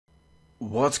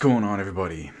What's going on,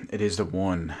 everybody? It is the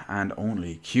one and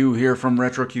only Q here from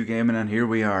RetroQ Gaming, and here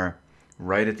we are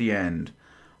right at the end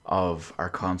of our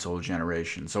console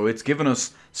generation. So it's given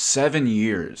us 7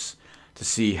 years to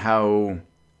see how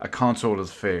a console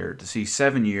has fared, to see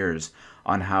 7 years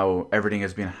on how everything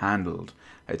has been handled.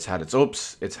 It's had its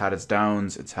ups, it's had its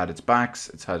downs, it's had its backs,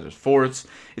 it's had its forwards,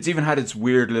 it's even had its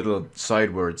weird little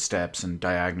sideward steps and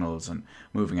diagonals and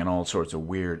moving in all sorts of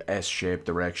weird S-shaped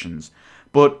directions.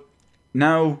 But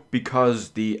now, because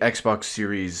the Xbox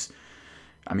Series,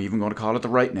 I'm even going to call it the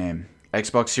right name,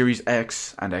 Xbox Series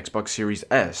X and Xbox Series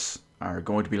S are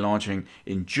going to be launching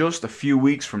in just a few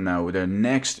weeks from now with their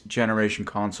next generation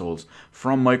consoles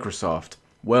from Microsoft,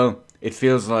 well, it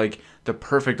feels like the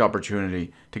perfect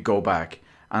opportunity to go back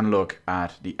and look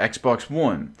at the Xbox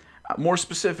One. More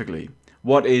specifically,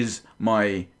 what is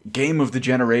my game of the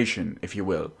generation, if you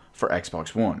will, for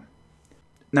Xbox One?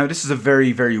 Now, this is a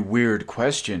very, very weird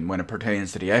question when it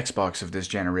pertains to the Xbox of this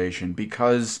generation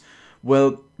because,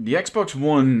 well, the Xbox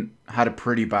One had a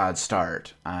pretty bad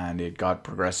start and it got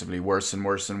progressively worse and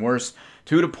worse and worse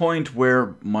to the point where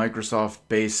Microsoft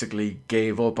basically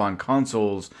gave up on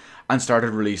consoles and started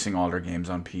releasing all their games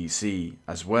on PC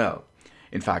as well.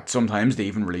 In fact, sometimes they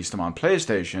even released them on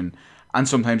PlayStation and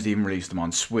sometimes they even released them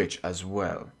on Switch as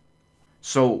well.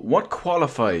 So what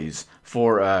qualifies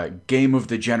for a game of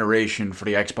the generation for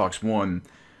the Xbox One?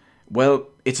 Well,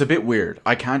 it's a bit weird.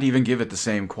 I can't even give it the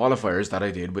same qualifiers that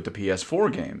I did with the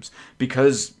PS4 games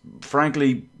because,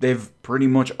 frankly, they've pretty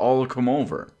much all come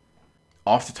over.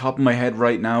 Off the top of my head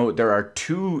right now, there are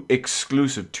two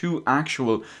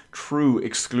actual true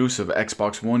exclusive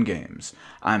Xbox One games.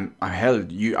 Hell,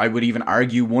 I would even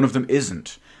argue one of them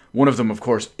isn't. One of them, of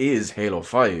course, is Halo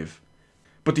 5.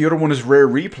 But the other one is Rare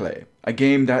Replay, a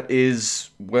game that is,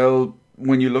 well,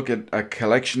 when you look at a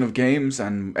collection of games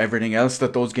and everything else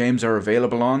that those games are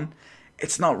available on,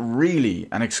 it's not really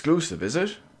an exclusive, is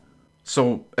it?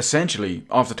 So, essentially,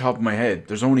 off the top of my head,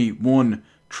 there's only one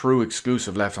true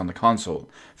exclusive left on the console.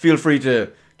 Feel free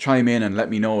to chime in and let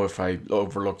me know if I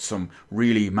overlooked some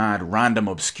really mad, random,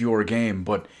 obscure game,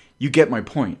 but you get my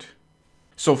point.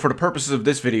 So, for the purposes of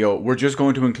this video, we're just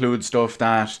going to include stuff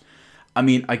that,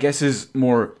 I guess is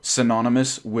more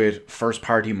synonymous with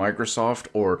first-party Microsoft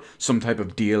or some type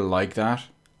of deal like that.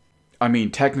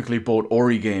 Technically both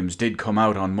Ori games did come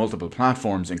out on multiple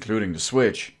platforms, including the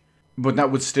Switch, but that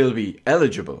would still be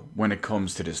eligible when it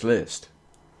comes to this list.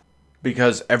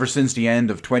 Because ever since the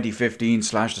end of 2015 /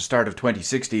 the start of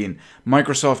 2016,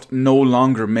 Microsoft no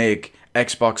longer make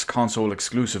Xbox console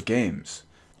exclusive games.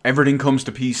 Everything comes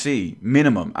to PC,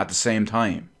 minimum, at the same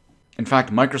time. In fact,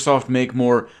 Microsoft make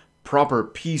more proper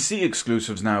PC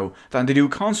exclusives now than they do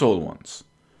console ones.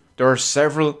 There are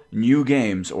several new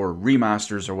games, or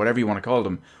remasters, or whatever you want to call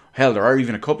them. Hell, there are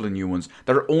even a couple of new ones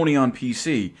that are only on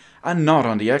PC and not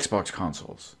on the Xbox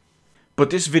consoles.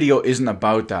 But this video isn't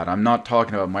about that. I'm not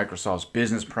talking about Microsoft's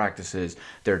business practices,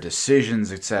 their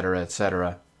decisions, etc.,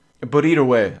 etc. But either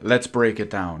way, let's break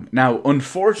it down. Now,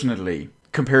 unfortunately,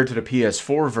 compared to the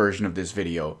PS4 version of this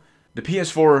video, the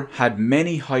PS4 had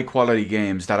many high quality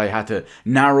games that I had to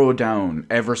narrow down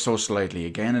ever so slightly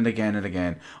again and again and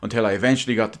again until I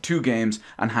eventually got the two games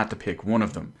and had to pick one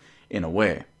of them, in a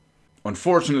way.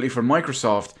 Unfortunately for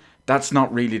Microsoft, that's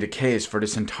not really the case for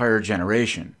this entire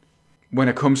generation. When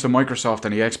it comes to Microsoft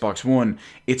and the Xbox One,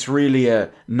 it's really a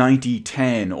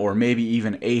 90-10 or maybe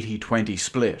even 80-20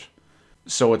 split.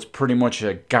 So it's pretty much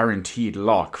a guaranteed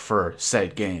lock for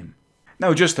said game.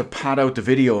 Now, just to pad out the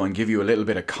video and give you a little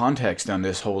bit of context on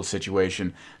this whole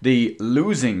situation, the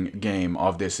losing game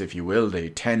of this, if you will,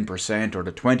 the 10% or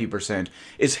the 20%,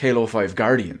 is Halo 5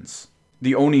 Guardians.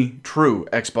 The only true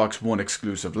Xbox One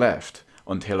exclusive left,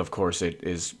 until of course it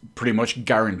is pretty much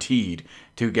guaranteed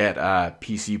to get a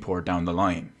PC port down the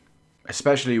line.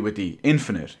 Especially with the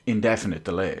indefinite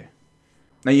delay.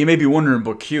 Now you may be wondering,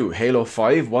 but Q, Halo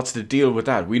 5, what's the deal with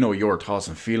that? We know your thoughts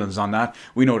and feelings on that.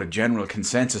 We know the general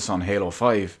consensus on Halo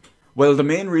 5. Well, the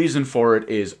main reason for it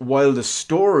is, while the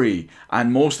story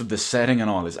and most of the setting and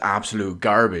all is absolute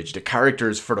garbage, the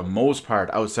characters for the most part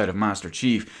outside of Master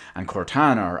Chief and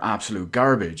Cortana are absolute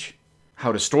garbage.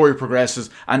 How the story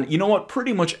progresses, and you know what,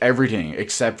 pretty much everything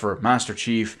except for Master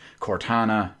Chief,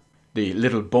 Cortana, the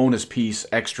little bonus piece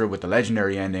extra with the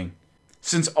legendary ending.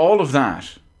 Since all of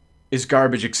that is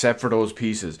garbage except for those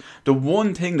pieces, the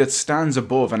one thing that stands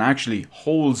above and actually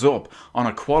holds up on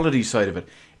a quality side of it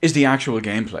is the actual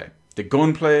gameplay. The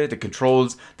gunplay, the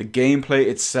controls, the gameplay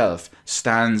itself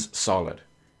stands solid.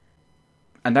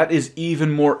 And that is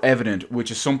even more evident,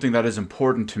 which is something that is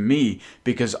important to me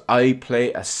because I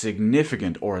play a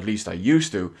significant, or at least I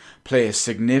used to, play a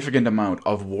significant amount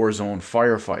of Warzone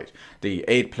Firefight, the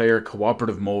 8-player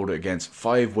cooperative mode against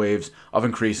 5 waves of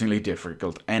increasingly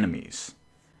difficult enemies.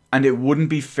 And it wouldn't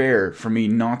be fair for me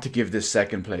not to give this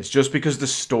second place, just because the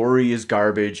story is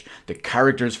garbage, the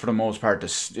characters for the most part, the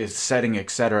setting,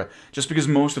 etc. Just because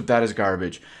most of that is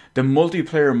garbage. The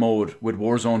multiplayer mode with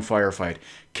Warzone Firefight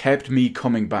kept me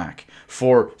coming back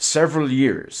for several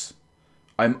years.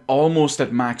 I'm almost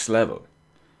at max level.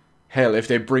 Hell, if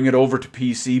they bring it over to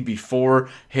PC before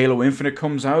Halo Infinite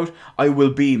comes out, I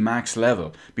will be max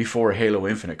level before Halo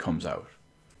Infinite comes out.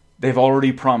 They've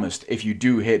already promised if you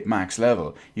do hit max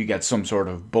level, you get some sort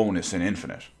of bonus in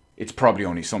Infinite. It's probably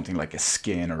only something like a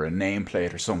skin or a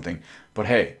nameplate or something, but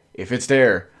hey, if it's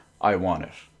there, I want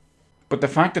it. But the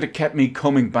fact that it kept me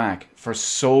coming back for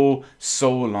so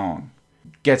long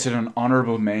gets it an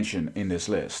honourable mention in this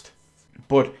list.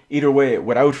 But either way,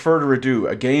 without further ado,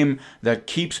 a game that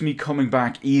keeps me coming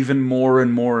back even more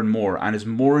and more and is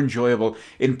more enjoyable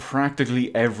in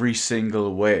practically every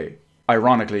single way.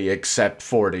 Ironically, except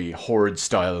for the Horde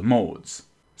style modes.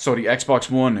 So the Xbox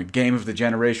One game of the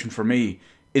generation for me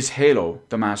is Halo,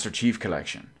 the Master Chief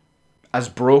Collection. As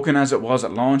broken as it was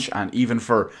at launch, and even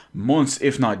for months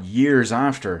if not years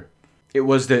after, it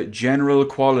was the general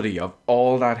quality of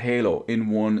all that Halo in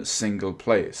one single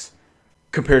place.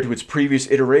 Compared to its previous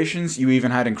iterations, you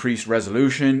even had increased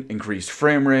resolution, increased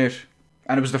frame rate,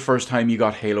 and it was the first time you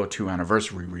got Halo 2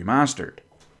 Anniversary Remastered.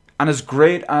 And as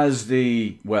great as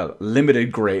the, well,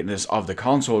 limited greatness of the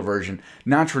console version,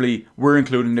 naturally we're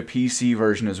including the PC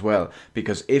version as well,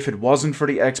 because if it wasn't for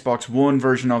the Xbox One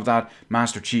version of that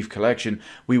Master Chief Collection,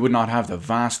 we would not have the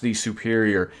vastly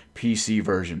superior PC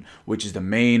version, which is the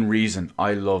main reason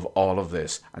I love all of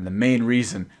this, and the main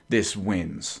reason this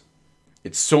wins.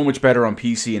 It's so much better on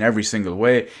PC in every single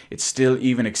way, it still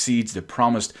even exceeds the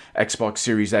promised Xbox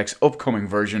Series X upcoming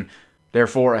version.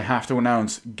 Therefore, I have to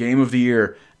announce Game of the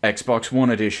Year Xbox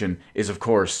One Edition is, of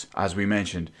course, as we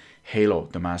mentioned, Halo,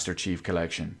 the Master Chief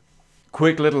Collection.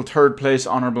 Quick little third place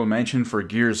honourable mention for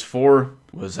Gears 4.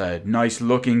 Was a nice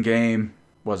looking game,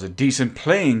 was a decent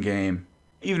playing game,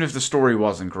 even if the story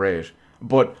wasn't great.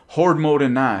 But Horde mode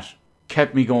in that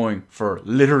kept me going for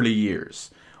literally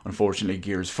years. Unfortunately,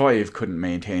 Gears 5 couldn't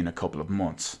maintain a couple of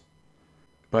months.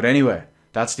 But anyway,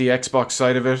 that's the Xbox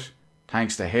side of it.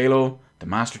 Thanks to Halo, the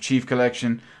Master Chief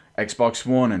Collection, Xbox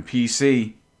One and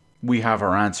PC, we have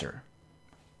our answer.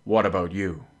 What about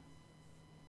you?